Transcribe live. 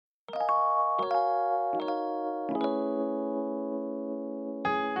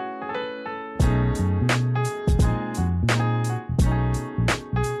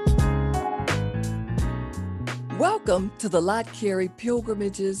Welcome to the Lot Carey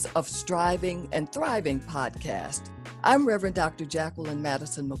Pilgrimages of Striving and Thriving podcast. I'm Reverend Dr. Jacqueline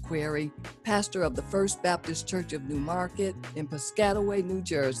Madison McQuarrie, pastor of the First Baptist Church of New Market in Piscataway, New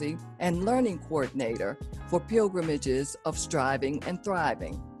Jersey, and learning coordinator for Pilgrimages of Striving and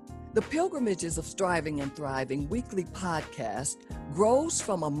Thriving. The Pilgrimages of Striving and Thriving weekly podcast grows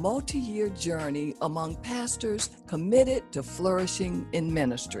from a multi-year journey among pastors committed to flourishing in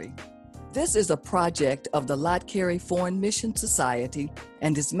ministry. This is a project of the Lot Carey Foreign Mission Society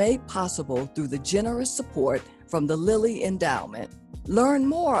and is made possible through the generous support from the Lilly Endowment. Learn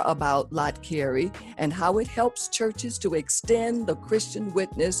more about Lot Carey and how it helps churches to extend the Christian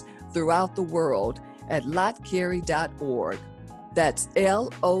witness throughout the world at lotcarey.org. That's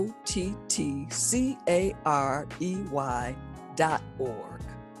LOTTCAREY.org.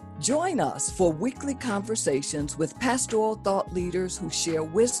 Join us for weekly conversations with pastoral thought leaders who share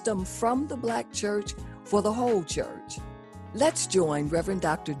wisdom from the Black church for the whole church. Let's join Reverend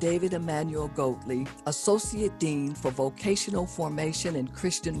Dr. David Emmanuel Goatley, Associate Dean for Vocational Formation and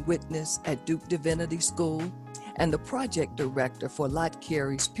Christian Witness at Duke Divinity School, and the Project Director for Lot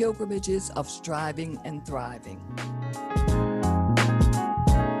Carey's Pilgrimages of Striving and Thriving.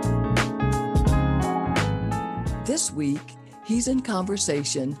 This week, he's in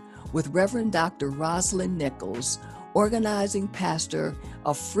conversation with Reverend Dr. Roz Nichols, organizing pastor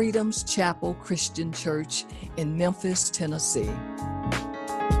of Freedom's Chapel Christian Church in Memphis, Tennessee.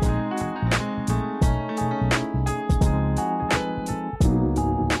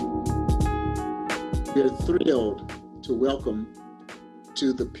 We're thrilled to welcome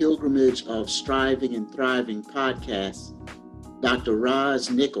to the Pilgrimage of Striving and Thriving podcast, Dr. Roz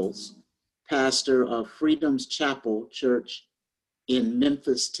Nichols, pastor of Freedom's Chapel Church in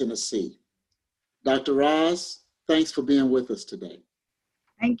Memphis, Tennessee. Dr. Roz, thanks for being with us today.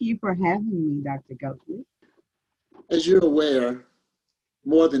 Thank you for having me, Dr. Goatley. As you're aware,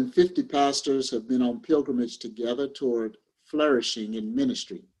 more than 50 pastors have been on pilgrimage together toward flourishing in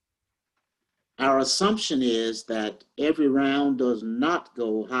ministry. Our assumption is that every round does not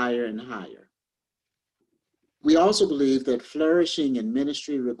go higher and higher. We also believe that flourishing in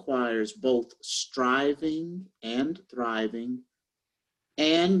ministry requires both striving and thriving,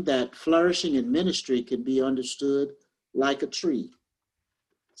 and that flourishing in ministry can be understood like a tree.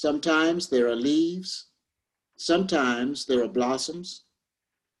 Sometimes there are leaves, sometimes there are blossoms,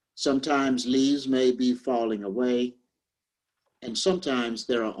 sometimes leaves may be falling away, and sometimes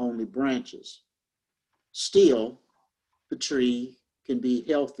there are only branches. Still, the tree can be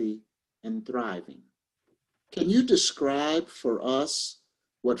healthy and thriving. Can you describe for us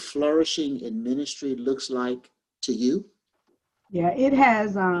what flourishing in ministry looks like to you? Yeah, it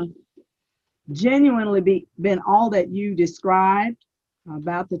has genuinely been all that you described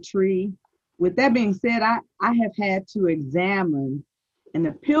about the tree. With that being said, I have had to examine, and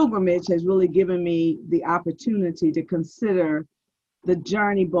the pilgrimage has really given me the opportunity to consider the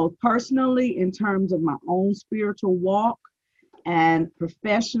journey both personally in terms of my own spiritual walk and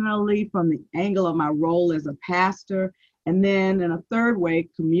professionally from the angle of my role as a pastor, and then in a third way,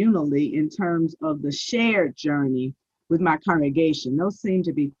 communally in terms of the shared journey with my congregation. Those seem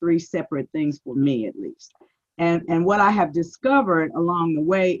to be three separate things for me, at least. And what I have discovered along the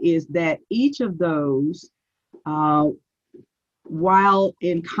way is that each of those, while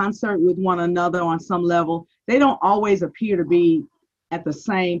in concert with one another on some level, they don't always appear to be at the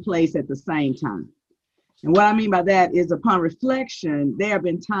same place at the same time. And what I mean by that is, upon reflection, there have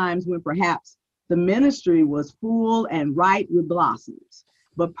been times when perhaps the ministry was full and ripe with blossoms.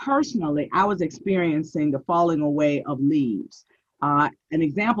 But personally, I was experiencing the falling away of leaves. An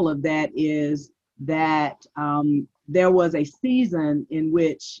example of that is that there was a season in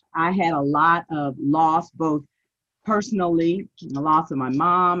which I had a lot of loss, both personally, the loss of my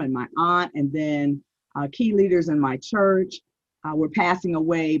mom and my aunt, and then key leaders in my church were passing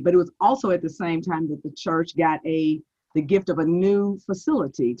away. But it was also at the same time that the church got the gift of a new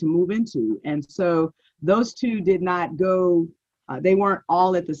facility to move into. And so those two did not go, they weren't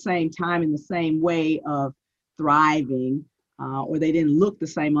all at the same time in the same way of thriving, or they didn't look the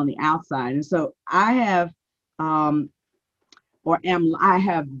same on the outside. And so I am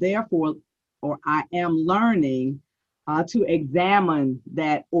learning to examine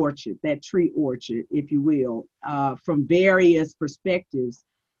that orchard, that tree orchard, if you will, from various perspectives,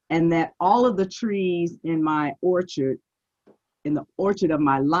 and that all of the trees in my orchard, in the orchard of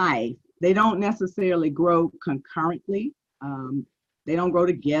my life, they don't necessarily grow concurrently. They don't grow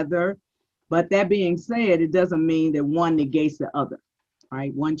together. But that being said, it doesn't mean that one negates the other,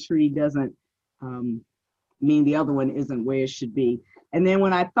 right? One tree doesn't mean the other one isn't where it should be. And then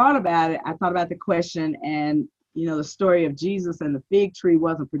when I thought about it, I thought about the question, and the story of Jesus and the fig tree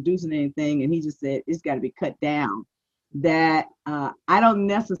wasn't producing anything, and he just said it's got to be cut down. That I don't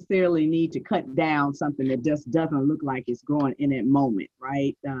necessarily need to cut down something that just doesn't look like it's growing in that moment,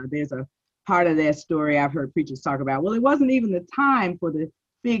 right? There's a part of that story I've heard preachers talk about. Well, it wasn't even the time for the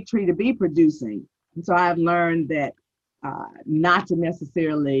fig tree to be producing. And so I've learned that not to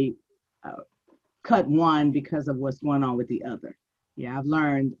necessarily cut one because of what's going on with the other. Yeah, I've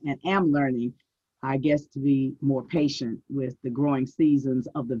learned and am learning, I guess, to be more patient with the growing seasons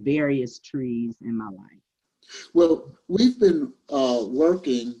of the various trees in my life. Well, we've been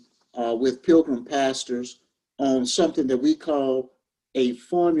working with Pilgrim pastors on something that we call a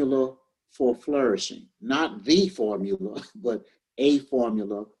formula for flourishing. Not the formula, but a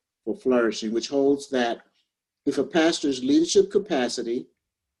formula for flourishing, which holds that if a pastor's leadership capacity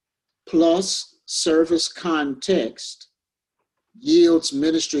plus service context yields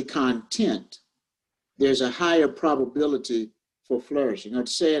ministry content, there's a higher probability for flourishing. Or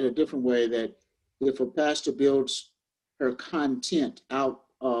to say it a different way, that if a pastor builds her content out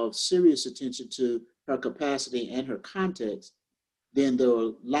of serious attention to her capacity and her context, then there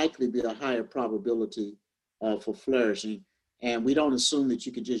will likely be a higher probability for flourishing. And we don't assume that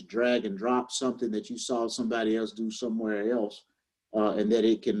you can just drag and drop something that you saw somebody else do somewhere else and that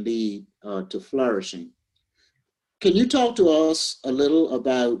it can lead to flourishing. Can you talk to us a little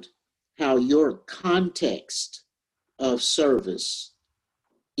about how your context of service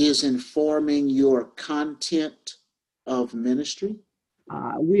is informing your content of ministry?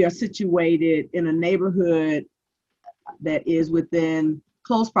 We are situated in a neighborhood that is within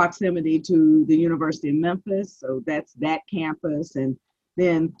close proximity to the University of Memphis. So that's that campus. And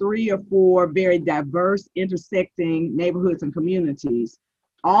then 3 or 4 very diverse intersecting neighborhoods and communities,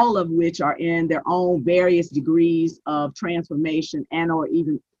 all of which are in their own various degrees of transformation and or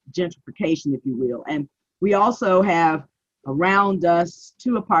even gentrification, if you will. And we also have around us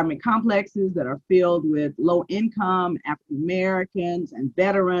 2 apartment complexes that are filled with low income African Americans and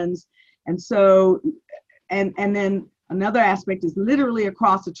veterans. And so, and then another aspect is literally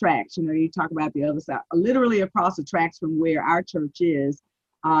across the tracks. You talk about the other side, literally across the tracks from where our church is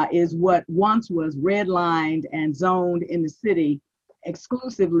what once was redlined and zoned in the city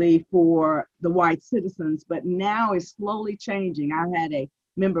exclusively for the white citizens, but now is slowly changing. I had a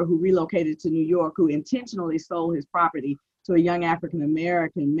member who relocated to New York who intentionally sold his property to a young African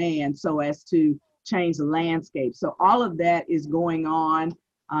American man so as to change the landscape. So all of that is going on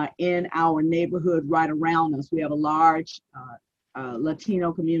in our neighborhood right around us. We have a large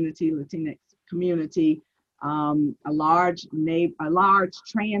Latino community, Latinx community, a large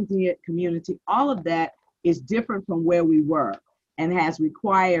transient community. All of that is different from where we were and has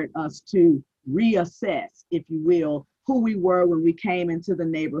required us to reassess, if you will, who we were when we came into the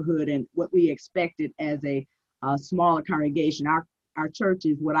neighborhood and what we expected as a smaller congregation. Our church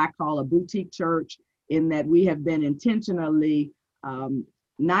is what I call a boutique church, in that we have been intentionally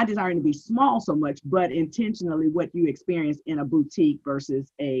not desiring to be small so much, but intentionally what you experience in a boutique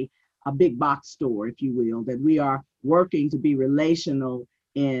versus a big box store, if you will, that we are working to be relational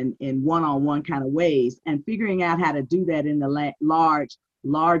in one-on-one kind of ways, and figuring out how to do that in the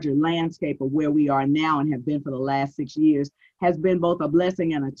larger landscape of where we are now and have been for the last 6 years has been both a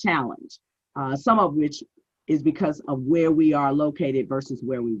blessing and a challenge, some of which is because of where we are located versus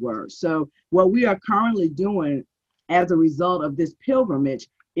where we were. So what we are currently doing as a result of this pilgrimage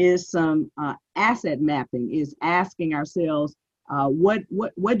is some asset mapping, is asking ourselves, what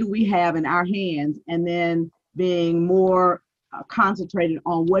do we have in our hands, and then being more concentrated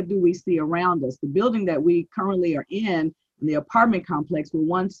on what do we see around us. The building that we currently are in, the apartment complex, were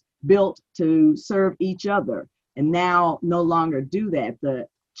once built to serve each other and now no longer do that. The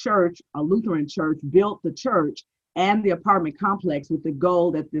church, a Lutheran church, built the church and the apartment complex with the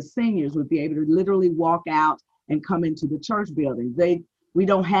goal that the seniors would be able to literally walk out and come into the church building. We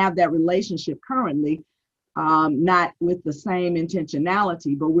don't have that relationship currently, not with the same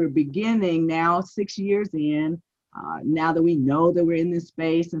intentionality, but we're beginning now, 6 years in, now that we know that we're in this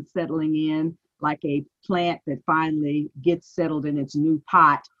space and settling in like a plant that finally gets settled in its new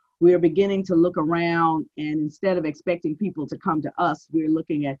pot, we're beginning to look around, and instead of expecting people to come to us, we're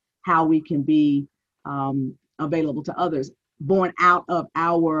looking at how we can be available to others, born out of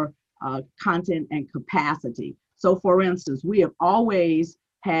our content and capacity. So for instance, we have always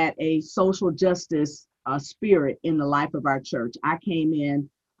had a social justice spirit in the life of our church. I came in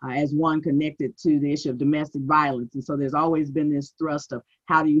as one connected to the issue of domestic violence. And so there's always been this thrust of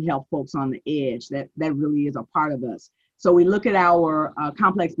how do you help folks on the edge? That really is a part of us. So we look at our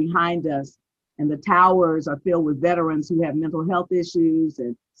complex behind us, and the towers are filled with veterans who have mental health issues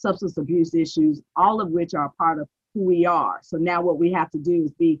and substance abuse issues, all of which are part of who we are. So now what we have to do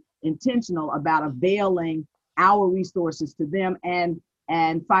is be intentional about availing our resources to them and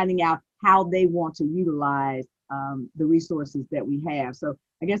finding out how they want to utilize the resources that we have. So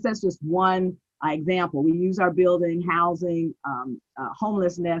I guess that's just one example. We use our building, housing,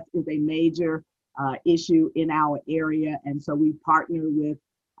 homelessness is a major issue in our area. And so we partner with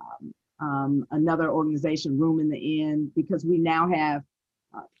another organization, Room in the Inn, because we now have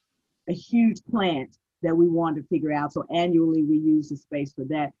a huge plant that we want to figure out. So annually we use the space for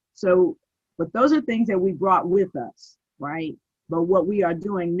that. So, but those are things that we brought with us, right? But what we are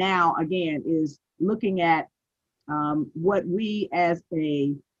doing now, again, is looking at what we as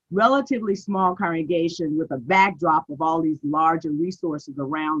a relatively small congregation with a backdrop of all these larger resources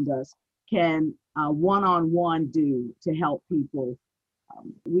around us can one-on-one do to help people.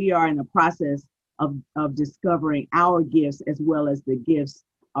 We are in the process of discovering our gifts as well as the gifts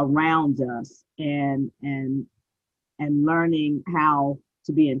around us and learning how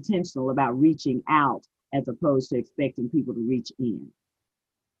to be intentional about reaching out as opposed to expecting people to reach in.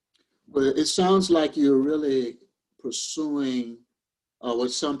 Well, it sounds like you're really pursuing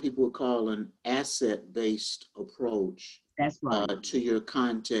what some people call an asset-based approach. That's right. To your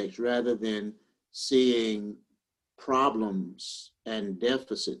context, rather than seeing problems and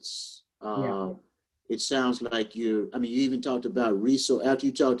deficits. It sounds like you even talked about after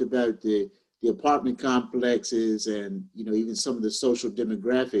you talked about the apartment complexes and, even some of the social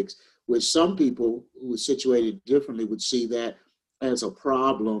demographics, which some people who are situated differently would see that as a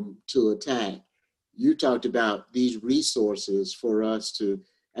problem to attack. You talked about these resources for us to,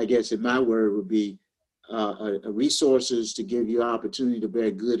 I guess in my word would be resources to give you opportunity to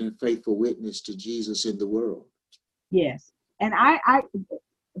bear good and faithful witness to Jesus in the world. Yes. And I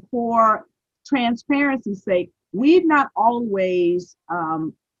for transparency's sake, we've not always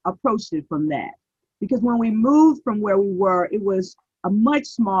approached it from that. Because when we moved from where we were, it was a much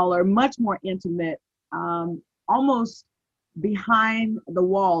smaller, much more intimate, almost behind the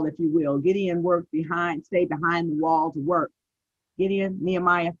wall, if you will. Gideon stayed behind the wall to work.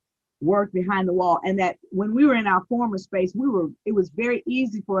 Nehemiah worked behind the wall. And that when we were in our former space, it was very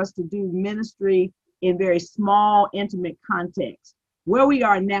easy for us to do ministry in very small, intimate contexts. Where we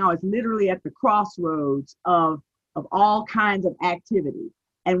are now is literally at the crossroads of all kinds of activity.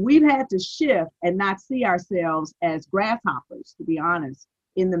 And we've had to shift and not see ourselves as grasshoppers, to be honest,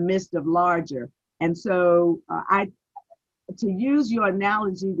 in the midst of larger. And so to use your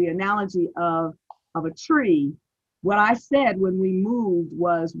analogy, the analogy of a tree, what I said when we moved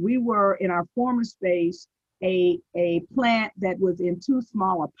was we were in our former space, a plant that was in too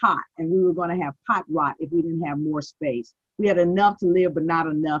small a pot, and we were going to have pot rot if we didn't have more space. We had enough to live, but not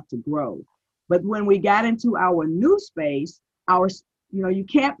enough to grow. But when we got into our new space, you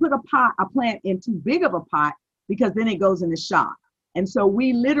can't put a plant in too big of a pot because then it goes into shock. And so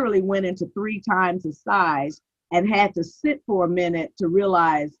we literally went into 3 times the size and had to sit for a minute to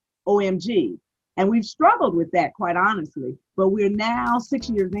realize, OMG. And we've struggled with that, quite honestly. But we're now 6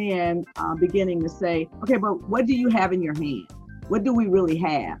 years in, beginning to say, okay, but what do you have in your hand? What do we really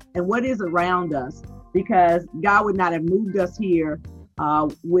have? And what is around us? Because God would not have moved us here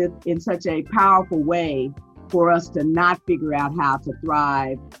in such a powerful way for us to not figure out how to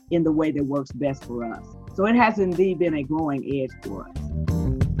thrive in the way that works best for us. So it has indeed been a growing edge for us.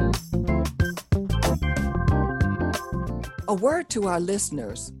 A word to our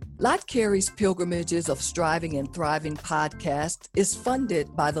listeners. Lot Carey's Pilgrimages of Striving and Thriving podcast is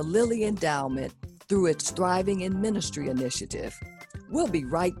funded by the Lilly Endowment through its Thriving in Ministry initiative. We'll be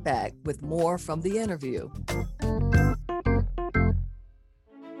right back with more from the interview.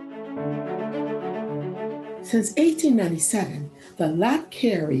 Since 1897, the Lot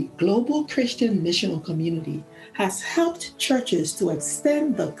Carey Global Christian Missional Community has helped churches to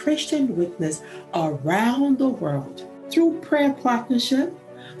extend the Christian witness around the world through prayer partnership,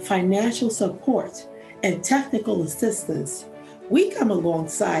 financial support, and technical assistance. We come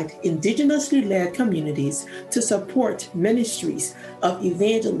alongside indigenously led communities to support ministries of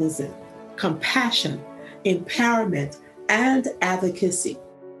evangelism, compassion, empowerment, and advocacy.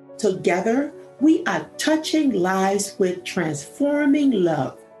 Together, we are touching lives with transforming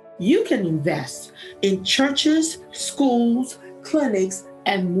love. You can invest in churches, schools, clinics,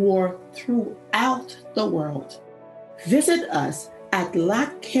 and more throughout the world. Visit us at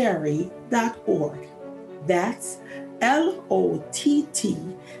lotcarey.org. That's LOTTCAREY.org.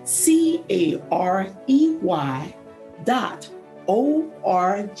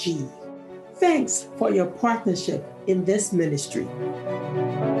 Thanks for your partnership in this ministry.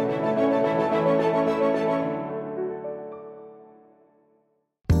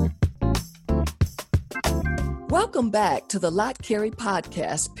 Welcome back to the Lot Carey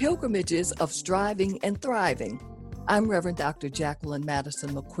Podcast, Pilgrimages of Striving and Thriving. I'm Reverend Dr. Jacqueline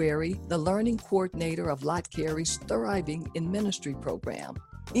Madison McQuarrie, the Learning Coordinator of Lot Carey's Thriving in Ministry program.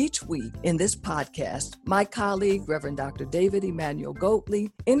 Each week in this podcast, my colleague, Reverend Dr. David Emmanuel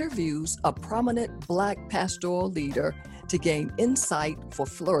Goatley, interviews a prominent Black pastoral leader to gain insight for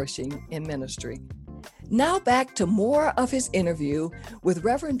flourishing in ministry. Now back to more of his interview with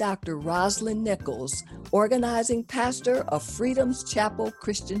Reverend Dr. Roz Nichols, organizing pastor of Freedom's Chapel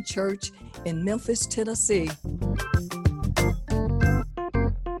Christian Church in Memphis, Tennessee.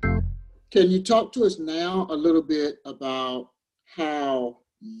 Can you talk to us now a little bit about how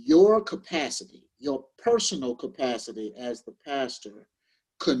your capacity, your personal capacity as the pastor,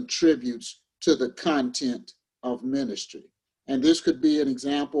 contributes to the content of ministry? And this could be an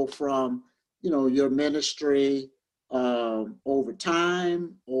example from, your ministry over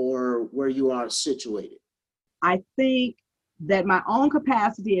time or where you are situated. I think that my own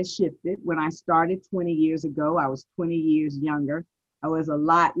capacity has shifted. When I started 20 years ago, I was 20 years younger. I was a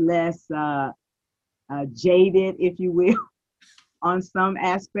lot less jaded, if you will, on some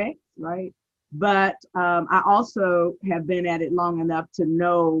aspects, right? But I also have been at it long enough to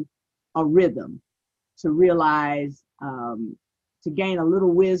know a rhythm, to realize, to gain a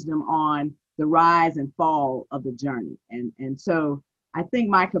little wisdom on the rise and fall of the journey. And so I think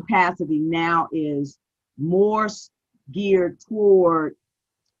my capacity now is more geared toward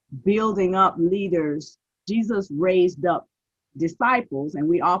building up leaders. Jesus raised up disciples, and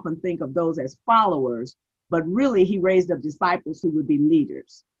we often think of those as followers, but really he raised up disciples who would be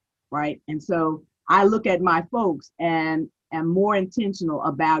leaders, right? And so I look at my folks and am more intentional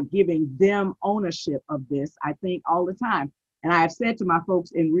about giving them ownership of this, I think, all the time. And I have said to my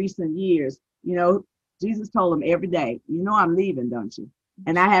folks in recent years, Jesus told them every day, I'm leaving, don't you?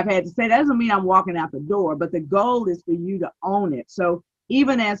 And I have had to say, that doesn't mean I'm walking out the door, but the goal is for you to own it. So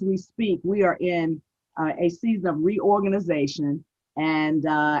even as we speak, we are in a season of reorganization, and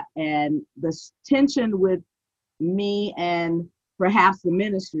the tension with me and perhaps the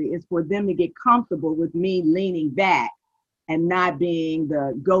ministry is for them to get comfortable with me leaning back and not being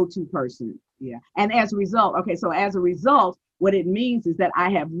the go-to person. Yeah. And as a result, what it means is that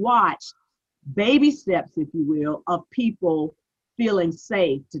I have watched baby steps, if you will, of people feeling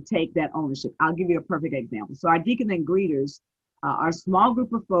safe to take that ownership. I'll give you a perfect example. So our deacon and greeters are a small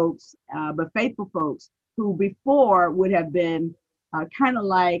group of folks, but faithful folks who before would have been kind of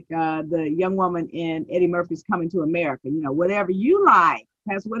like the young woman in Eddie Murphy's Coming to America, whatever you like,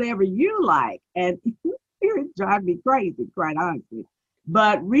 that's whatever you like. And it drives me crazy, quite honestly.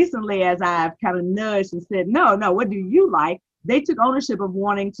 But recently, as I've kind of nudged and said, no, what do you like? They took ownership of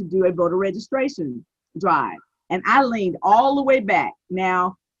wanting to do a voter registration drive. And I leaned all the way back.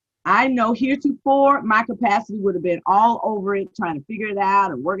 Now, I know heretofore, my capacity would have been all over it, trying to figure it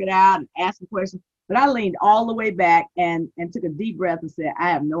out and work it out and asking questions. But I leaned all the way back and took a deep breath and said, I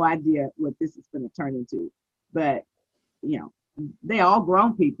have no idea what this is going to turn into. But, they all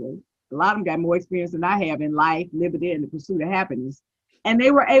grown people. A lot of them got more experience than I have in life, liberty, and the pursuit of happiness. And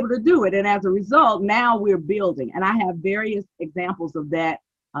they were able to do it. And as a result, now we're building. And I have various examples of that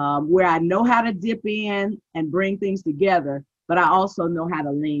where I know how to dip in and bring things together, but I also know how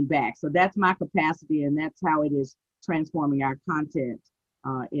to lean back. So that's my capacity, and that's how it is transforming our content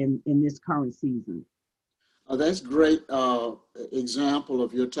in this current season. That's great example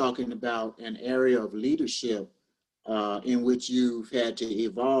of you're talking about an area of leadership in which you've had to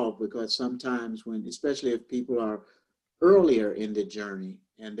evolve, because sometimes especially if people are earlier in the journey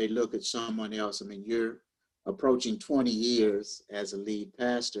and they look at someone else, you're approaching 20 years as a lead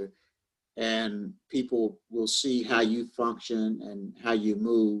pastor, and people will see how you function and how you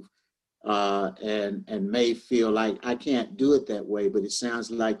move and may feel like, I can't do it that way. But it sounds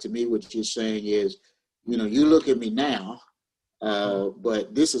like to me what you're saying is, you look at me now,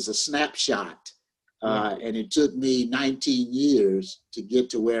 but this is a snapshot. And it took me 19 years to get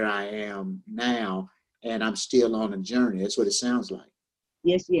to where I am now, and I'm still on a journey. That's what it sounds like.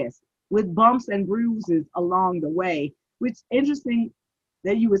 Yes. With bumps and bruises along the way, which is interesting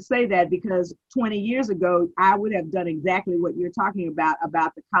that you would say that, because 20 years ago, I would have done exactly what you're talking about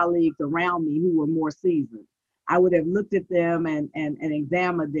the colleagues around me who were more seasoned. I would have looked at them and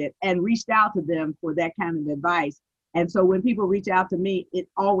examined it and reached out to them for that kind of advice. And so when people reach out to me, it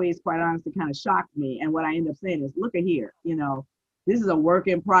always, quite honestly, kind of shocks me. And what I end up saying is, look at here, this is a work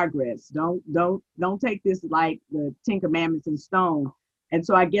in progress. Don't take this like the 10 Commandments in stone. And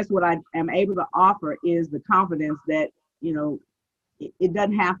so I guess what I am able to offer is the confidence that, it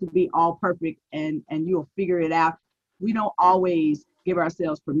doesn't have to be all perfect and you'll figure it out. We don't always give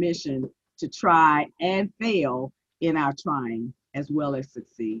ourselves permission to try and fail in our trying as well as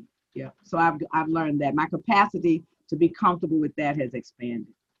succeed. Yeah. So I've learned that my capacity to be comfortable with that has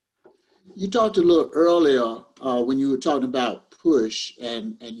expanded. You talked a little earlier when you were talking about push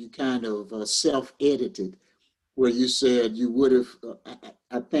and you kind of self-edited, where you said you would have,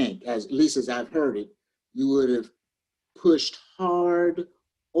 I think, at least as I've heard it, you would have pushed hard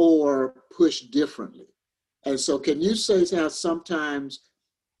or pushed differently. And so can you say how sometimes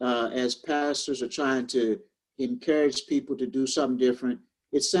as pastors are trying to encourage people to do something different,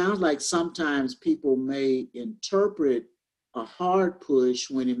 it sounds like sometimes people may interpret a hard push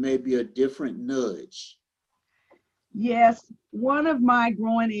when it may be a different nudge? Yes, one of my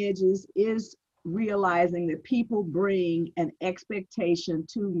growing edges is realizing that people bring an expectation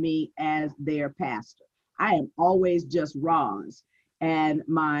to me as their pastor. I am always just Roz, and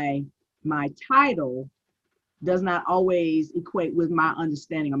my title does not always equate with my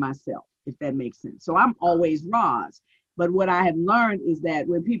understanding of myself, if that makes sense. So I'm always Roz. But what I have learned is that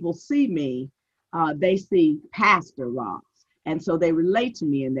when people see me, they see Pastor Roz. And so they relate to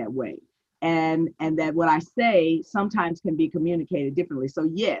me in that way. And that what I say sometimes can be communicated differently. So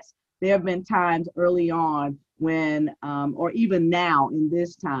yes, there have been times early on when, or even now in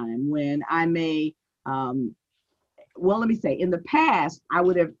this time, when I may, let me say, in the past, I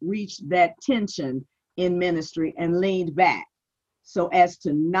would have reached that tension in ministry and leaned back so as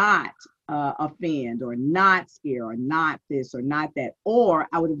to not offend or not scare or not this or not that, or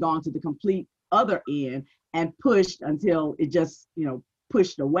I would have gone to the complete other end and pushed until it just,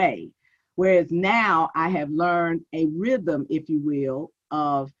 pushed away. Whereas now I have learned a rhythm, if you will,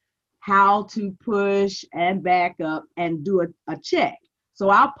 of how to push and back up and do a check. So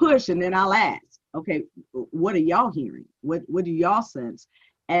I'll push and then I'll ask, okay, what are y'all hearing? What do y'all sense?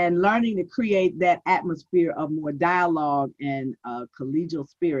 And learning to create that atmosphere of more dialogue and collegial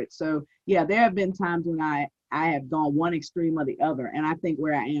spirit. So yeah, there have been times when I have gone one extreme or the other. And I think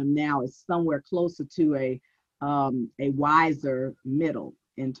where I am now is somewhere closer to a wiser middle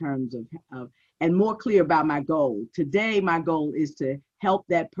in terms of and more clear about my goal. Today, my goal is to help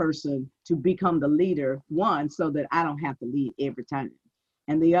that person to become the leader, one, so that I don't have to lead every time.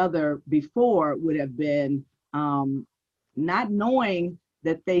 And the other before would have been not knowing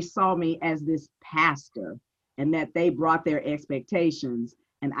that they saw me as this pastor and that they brought their expectations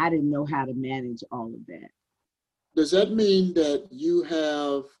and I didn't know how to manage all of that. Does that mean that you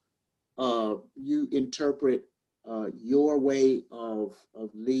have, you interpret your way of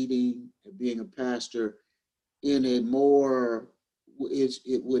leading and being a pastor in a more,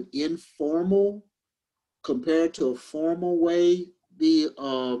 it would informal compared to a formal way be,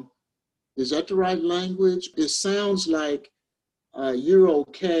 is that the right language? It sounds like you're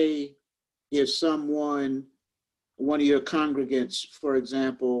okay if one of your congregants, for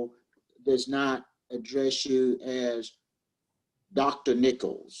example, does not address you as Dr.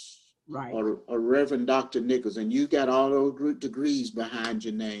 Nichols, right, or Reverend Dr. Nichols, and you got all those degrees behind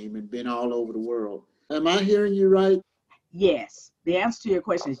your name and been all over the world. Am I hearing you right? Yes. The answer to your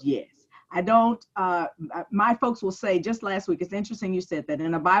question is yes. I don't, my folks will say, just last week, it's interesting you said that.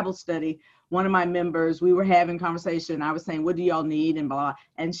 In a Bible study, one of my members, we were having conversation. I was saying, what do y'all need? And blah,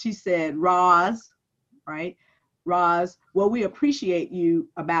 and she said, Roz, right? Roz, what we appreciate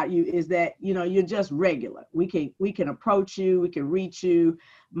about you is that, you're just regular. We can approach you, we can reach you.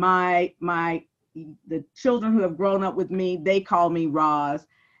 The children who have grown up with me, they call me Roz,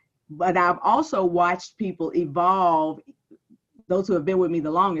 but I've also watched people evolve. Those who have been with me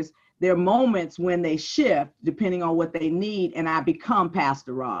the longest, there are moments when they shift depending on what they need, and I become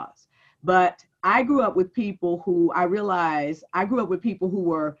Pastor Roz. But I grew up with people who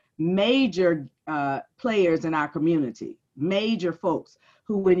were major players in our community, major folks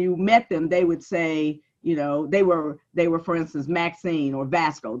who, when you met them, they would say, they were, for instance, Maxine or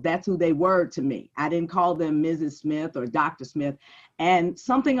Vasco. That's who they were to me. I didn't call them Mrs. Smith or Dr. Smith. And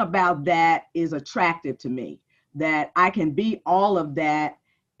something about that is attractive to me, that I can be all of that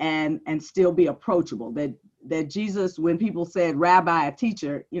and still be approachable. That Jesus, when people said rabbi, a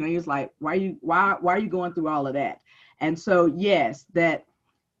teacher, he was like, why are you going through all of that? And so, yes, that,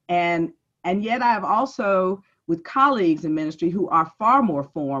 and yet I've also, with colleagues in ministry who are far more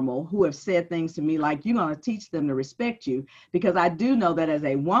formal, who have said things to me like, you're going to teach them to respect you, because I do know that as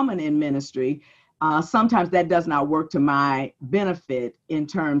a woman in ministry, sometimes that does not work to my benefit in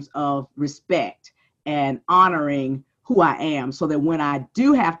terms of respect and honoring who I am, so that when I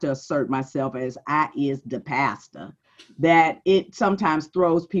do have to assert myself as I is the pastor, that it sometimes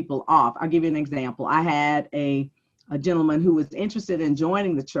throws people off. I'll give you an example. I had a gentleman who was interested in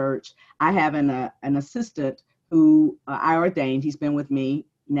joining the church. I have an assistant who I ordained. He's been with me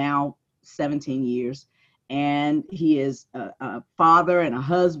now 17 years. And he is a father and a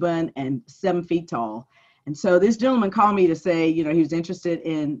husband and 7 feet tall. And so this gentleman called me to say, he was interested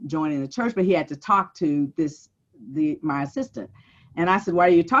in joining the church, but he had to talk to my assistant. And I said, why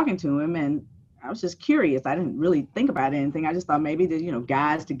are you talking to him? And I was just curious. I didn't really think about anything. I just thought maybe that,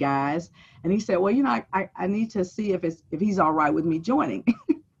 guys to guys. And he said, well, I need to see if he's all right with me joining.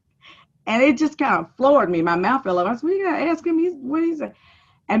 And it just kind of floored me. My mouth fell off. I said, well, you got to ask him what he said.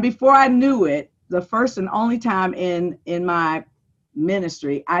 And before I knew it, the first and only time in my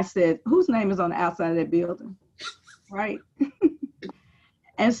ministry, I said, whose name is on the outside of that building? Right.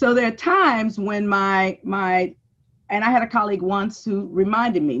 And so there are times when and I had a colleague once who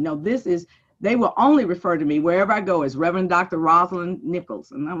reminded me, no, they will only refer to me wherever I go as Reverend Dr. Roz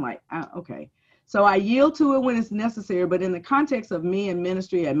Nichols. And I'm like, okay. So I yield to it when it's necessary, but in the context of me and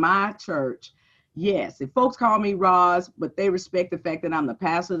ministry at my church, yes, if folks call me Roz, but they respect the fact that I'm the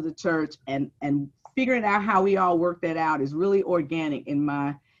pastor of the church, and figuring out how we all work that out is really organic in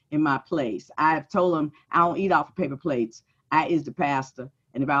my place. I've told them I don't eat off of paper plates. I is the pastor.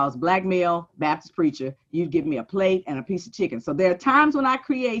 And if I was black male Baptist preacher, you'd give me a plate and a piece of chicken. So there are times when I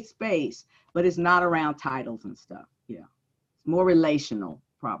create space, but it's not around titles and stuff. Yeah. It's more relational,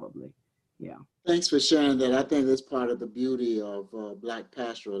 probably. Yeah. Thanks for sharing that. I think that's part of the beauty of Black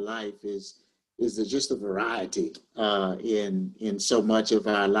pastoral life is just the variety in so much of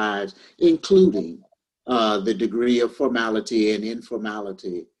our lives, including the degree of formality and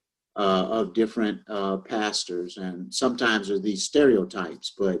informality of different pastors. And sometimes there are these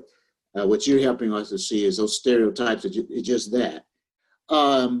stereotypes, but what you're helping us to see is those stereotypes are just that.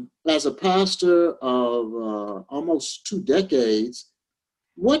 As a pastor of almost 2 decades,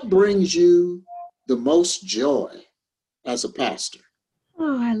 what brings you the most joy as a pastor?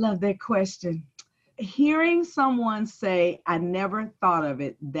 Oh, I love that question. Hearing someone say, I never thought of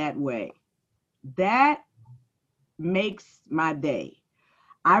it that way, that makes my day.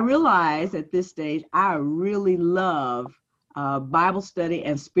 I realize at this stage, I really love Bible study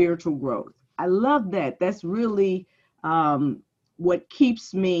and spiritual growth. I love that. That's really what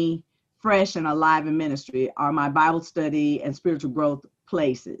keeps me fresh and alive in ministry are my Bible study and spiritual growth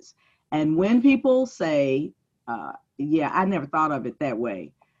places. And when people say, yeah, I never thought of it that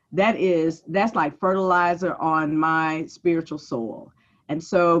way, that's like fertilizer on my spiritual soil. And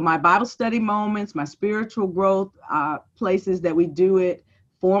so my Bible study moments, my spiritual growth places that we do it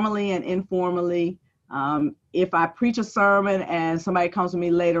formally and informally. If I preach a sermon and somebody comes to me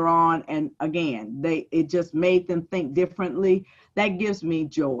later on, and again, it just made them think differently, that gives me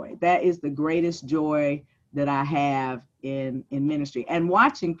joy. That is the greatest joy that I have in ministry, and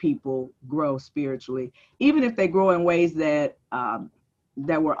watching people grow spiritually, even if they grow in ways that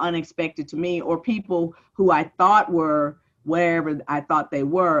were unexpected to me, or people who I thought were wherever I thought they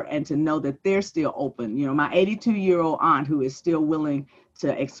were, and to know that they're still open. My 82-year-old aunt who is still willing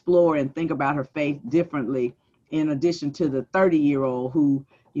to explore and think about her faith differently, in addition to the 30-year-old who,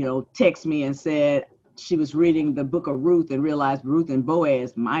 texted me and said she was reading the book of Ruth and realized Ruth and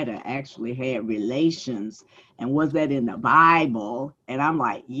Boaz might have actually had relations. And was that in the Bible? And I'm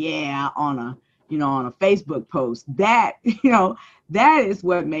like, yeah, on a Facebook post. That, that is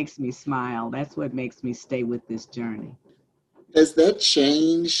what makes me smile. That's what makes me stay with this journey. Has that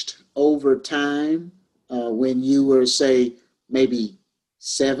changed over time when you were, say, maybe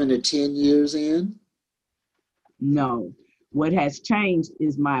 7 or 10 years in? No. What has changed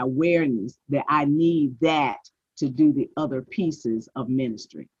is my awareness that I need that to do the other pieces of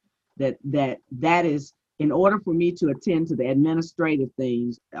ministry. That is, in order for me to attend to the administrative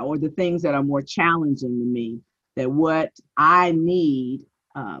things or the things that are more challenging to me, that what I need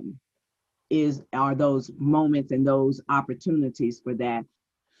are those moments and those opportunities for that.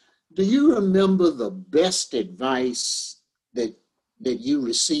 Do you remember the best advice that you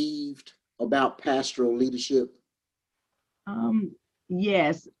received about pastoral leadership?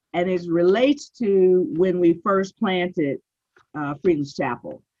 Yes, and it relates to when we first planted Freedom's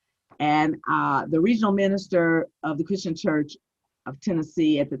Chapel. And the regional minister of the Christian Church of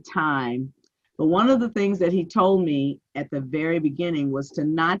Tennessee at the time, but one of the things that he told me at the very beginning was to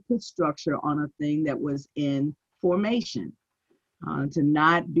not put structure on a thing that was in formation, to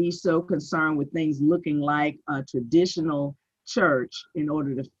not be so concerned with things looking like a traditional church in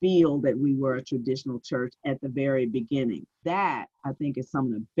order to feel that we were a traditional church at the very beginning. That, I think, is some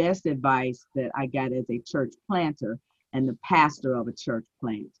of the best advice that I got as a church planter and the pastor of a church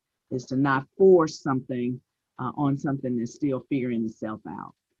plant, is to not force something on something that's still figuring itself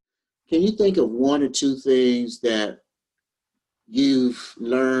out. Can you think of one or two things that you've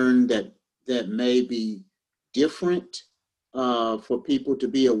learned that may be different for people to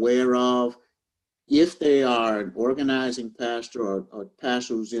be aware of if they are an organizing pastor or a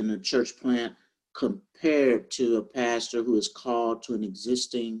pastor who's in a church plant compared to a pastor who is called to an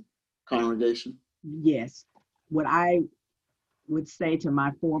existing congregation? Yes. What I would say to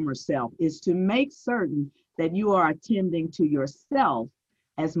my former self is to make certain that you are attending to yourself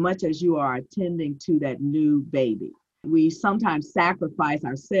as much as you are attending to that new baby. We sometimes sacrifice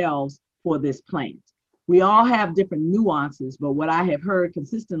ourselves for this plant. We all have different nuances, but what I have heard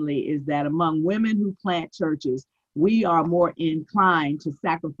consistently is that among women who plant churches, we are more inclined to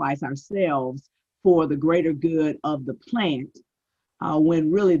sacrifice ourselves for the greater good of the plant,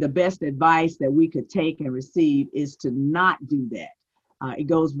 when really the best advice that we could take and receive is to not do that. It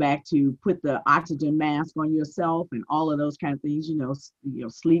goes back to put the oxygen mask on yourself and all of those kind of things,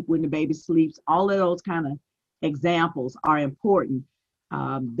 sleep when the baby sleeps. All of those kind of examples are important,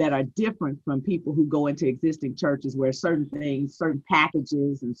 that are different from people who go into existing churches where certain things, certain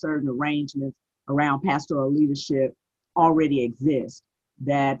packages and certain arrangements around pastoral leadership already exist.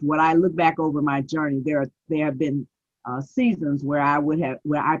 That when I look back over my journey, there have been seasons where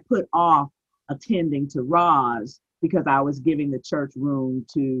I put off attending to Roz because I was giving the church room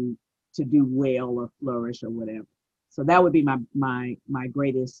to do well or flourish or whatever. So that would be my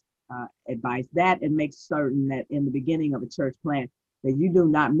greatest advice. That, and make certain that in the beginning of a church plant that you do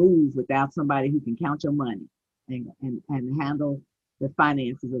not move without somebody who can count your money and handle the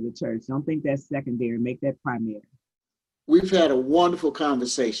finances of the church. Don't think that's secondary. Make that primary. We've had a wonderful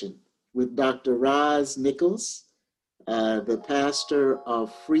conversation with Dr. Roz Nichols, the pastor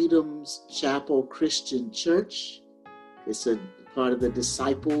of Freedom's Chapel Christian Church. It's a part of the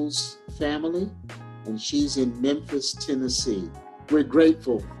Disciples family, and she's in Memphis, Tennessee. We're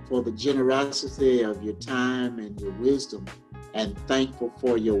grateful for the generosity of your time and your wisdom, and thankful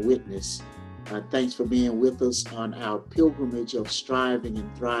for your witness. Thanks for being with us on our Pilgrimage of Striving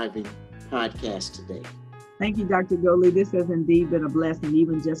and Thriving podcast today. Thank you, Dr. Goley. This has indeed been a blessing,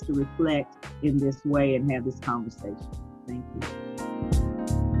 even just to reflect in this way and have this conversation. Thank you.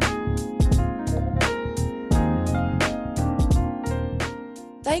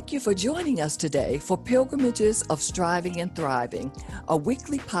 Thank you for joining us today for Pilgrimages of Striving and Thriving, a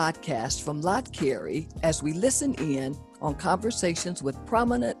weekly podcast from Lot Carey as we listen in on conversations with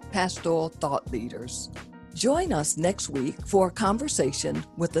prominent pastoral thought leaders. Join us next week for a conversation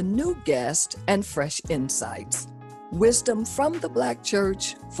with a new guest and fresh insights. Wisdom from the Black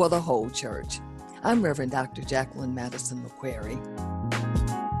Church for the whole church. I'm Reverend Dr. Jacqueline Madison McQuarrie.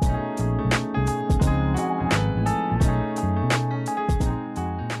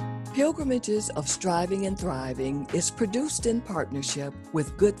 Pilgrimages of Striving and Thriving is produced in partnership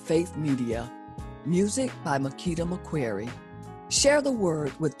with Good Faith Media. Music by Makita McQuarrie. Share the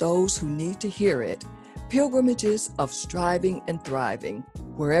word with those who need to hear it. Pilgrimages of Striving and Thriving,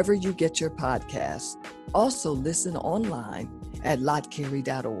 wherever you get your podcasts. Also listen online at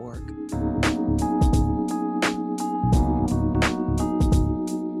lotcarey.org.